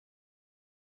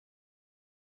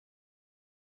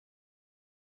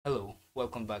Hello,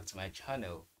 welcome back to my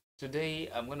channel. Today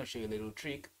I'm going to show you a little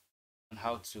trick on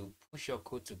how to push your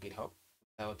code to GitHub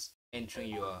without entering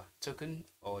your token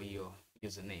or your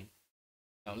username.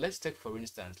 Now let's take, for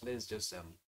instance, let's just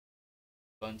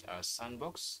launch our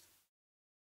sandbox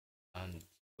and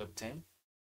web10.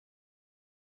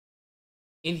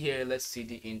 In here, let's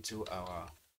cd into our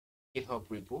GitHub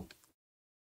repo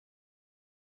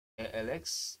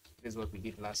lx. This is what we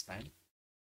did last time.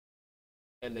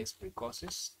 lx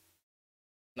precourses.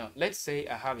 Now let's say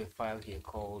I have a file here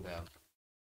called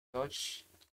touch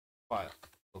file.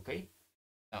 Okay,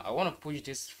 now I want to push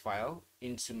this file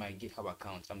into my GitHub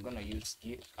account. I'm going to use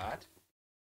git add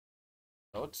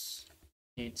dot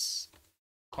git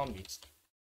commit.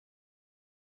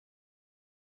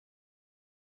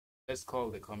 Let's call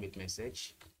the commit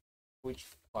message push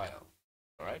file.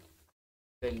 All right,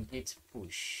 then git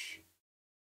push.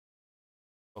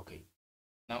 Okay,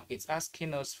 now it's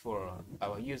asking us for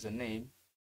our username,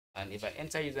 and if I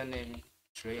enter username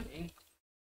training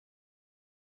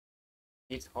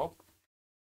GitHub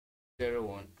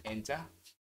 01, enter.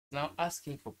 Now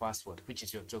asking for password, which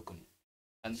is your token.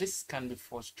 And this can be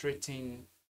frustrating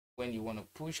when you want to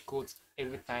push code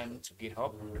every time to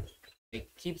GitHub.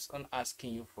 It keeps on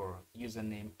asking you for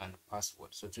username and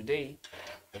password. So today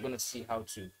we're going to see how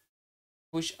to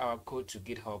push our code to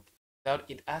GitHub without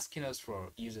it asking us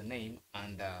for username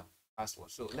and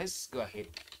password. So let's go ahead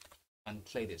and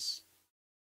play this.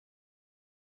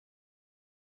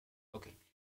 Okay,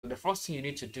 so the first thing you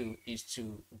need to do is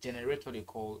to generate what you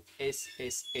call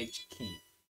SSH key.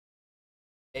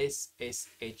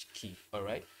 SSH key. All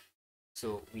right,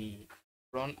 so we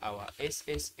run our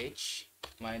SSH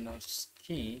minus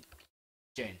key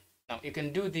gen. Now you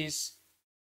can do this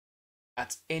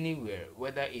at anywhere,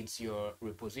 whether it's your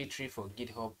repository for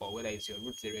GitHub or whether it's your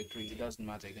root directory. It doesn't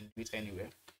matter, you can do it anywhere.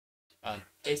 And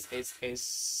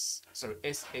SSH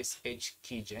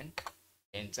key gen,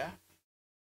 enter.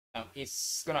 Now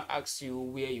it's gonna ask you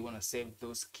where you want to save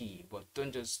those key, but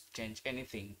don't just change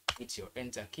anything with your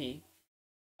enter key.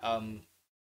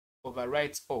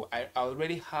 Overwrite. Oh, I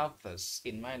already have this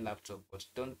in my laptop, but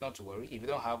not to worry. If you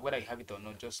don't have, whether you have it or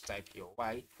not, just type your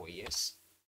Y for yes.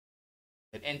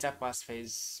 Then enter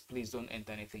passphrase. Please don't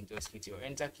enter anything, just hit your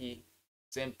enter key.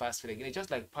 Same passphrase again. It's just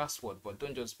like password, but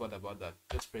don't just bother about that.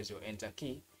 Just press your enter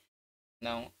key.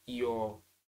 Now your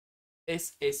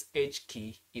SSH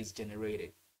key is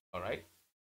generated. All right,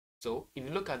 so if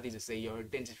you look at this, it say your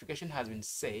identification has been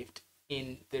saved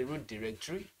in the root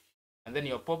directory, and then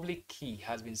your public key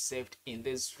has been saved in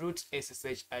this root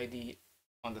SSH ID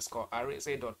underscore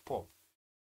rsa.pub.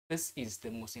 This is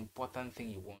the most important thing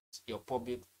you want, your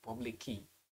public key.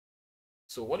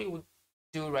 So what you would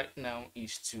do right now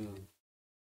is to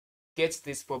get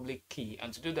this public key,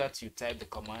 and to do that you type the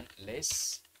command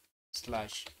less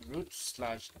slash root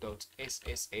slash dot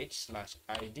ssh slash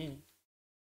id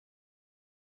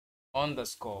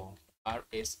underscore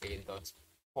rsa dot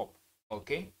pop.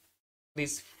 Okay,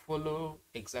 please follow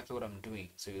exactly what I'm doing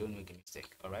so you don't make a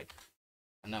mistake. All right,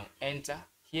 and now enter.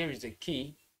 Here is the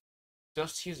key.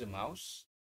 Just use the mouse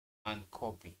and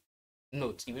copy.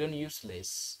 Note, if you don't use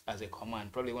less as a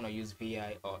command, probably want to use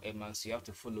vi or emacs, you have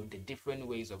to follow the different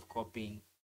ways of copying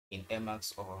in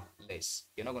emacs or less.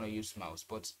 You're not going to use mouse,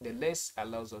 but the less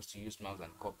allows us to use mouse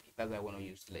and copy. That's why I want to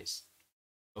use less.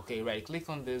 Okay, right click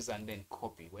on this and then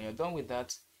copy. When you're done with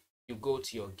that, you go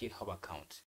to your GitHub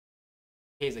account.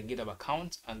 Here's a GitHub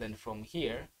account, and then from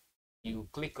here you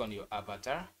click on your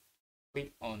avatar,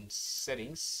 click on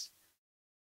settings.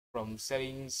 From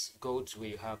settings, go to where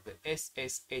you have the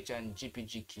SSH and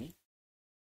GPG key.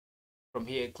 From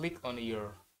here, click on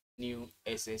your new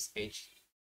SSH.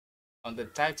 On the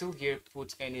title here,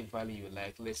 put any value you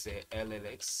like. Let's say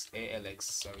ALX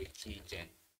key gen.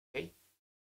 Okay,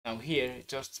 now here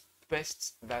just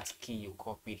paste that key you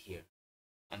copied here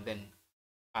and then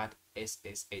add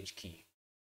SSH key.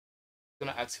 It's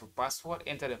gonna ask for password.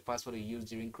 Enter the password you used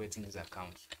during creating this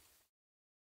account.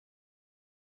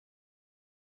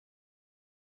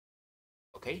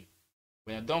 Okay,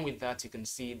 when you're done with that, you can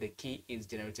see the key is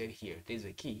generated here. There's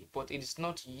a key, but it is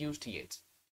not used yet.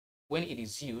 When it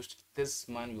is used, this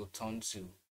man will turn to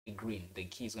green. The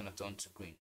key is gonna turn to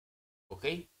green.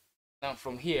 Okay, now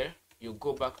from here you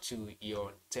go back to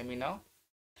your terminal,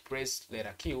 press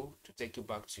letter Q to take you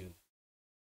back to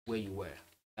where you were.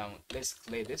 Now let's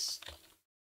clear this.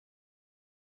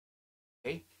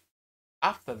 Okay,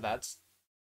 after that,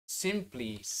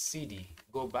 simply cd,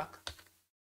 go back,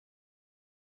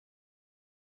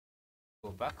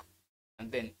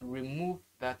 and then remove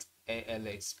that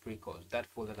ALX precourse, that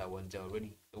folder that was there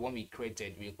already, the one we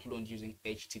created, we cloned using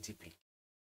HTTP.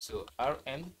 So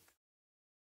rm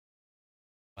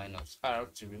 -r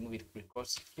to remove it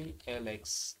recursively,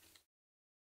 ls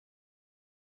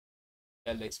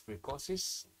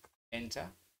precurses, enter.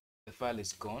 The file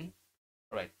is gone.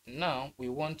 All right, now we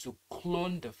want to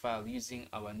clone the file using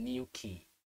our new key.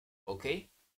 Okay,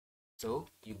 so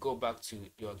you go back to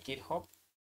your GitHub,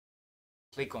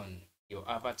 click on your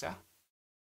avatar,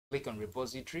 click on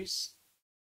repositories.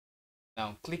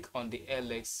 Now click on the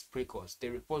ls precursor, the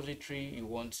repository you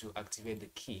want to activate the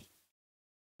key.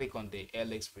 Click on the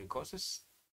ls precursors,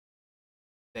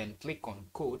 then click on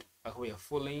code. As we are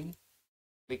following,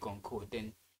 click on code.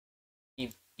 Then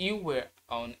if you were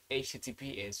on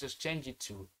HTTPS, just change it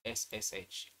to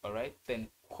SSH. All right, then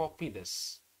copy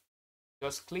this.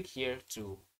 Just click here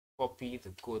to copy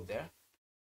the code there.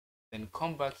 Then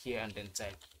come back here and then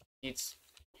type git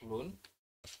clone,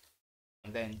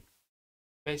 and then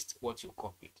paste what you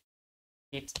copied.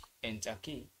 Hit enter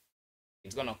key.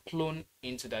 It's gonna clone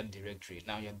into that directory.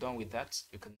 Now you're done with that.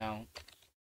 You can now,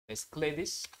 let's clear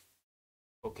this.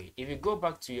 Okay, if you go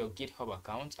back to your GitHub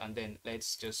account and then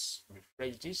let's just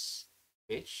refresh this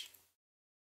page.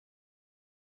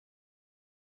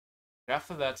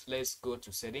 After that, let's go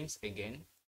to settings again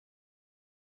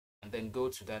and then go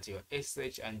to that your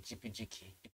SSH and GPG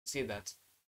key. You can see that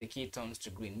the key turns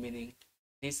to green, meaning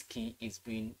this key is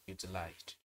being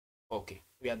utilized. Okay,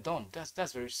 we are done.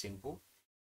 That's very simple.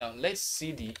 Now let's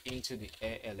cd into the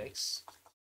ALX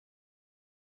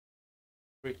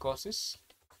precursors.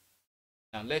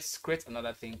 Now let's create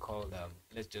another thing called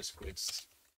let's just create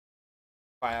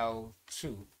file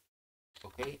 2.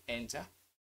 Okay, enter.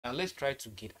 Now let's try to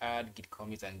git add, git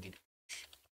commit, and git push.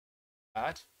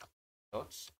 Add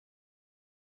dot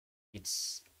git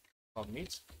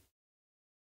commit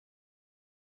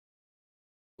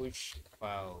push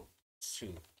file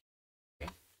 2.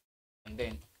 Okay, and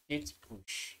then git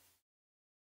push.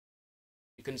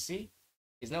 You can see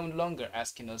it's no longer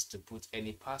asking us to put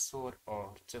any password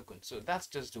or token. So that's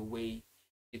just the way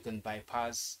you can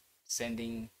bypass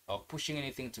sending or pushing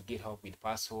anything to GitHub with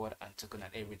password and token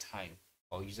at every time,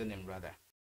 or username rather.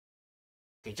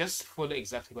 Okay, just follow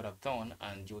exactly what I've done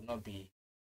and you will not be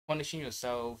punishing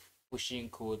yourself pushing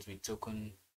codes with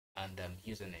token and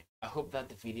username. I hope that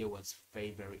the video was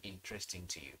very interesting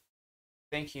to you.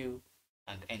 Thank you,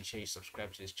 and ensure you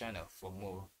subscribe to this channel for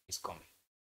more is coming.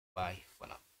 Bye for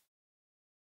now.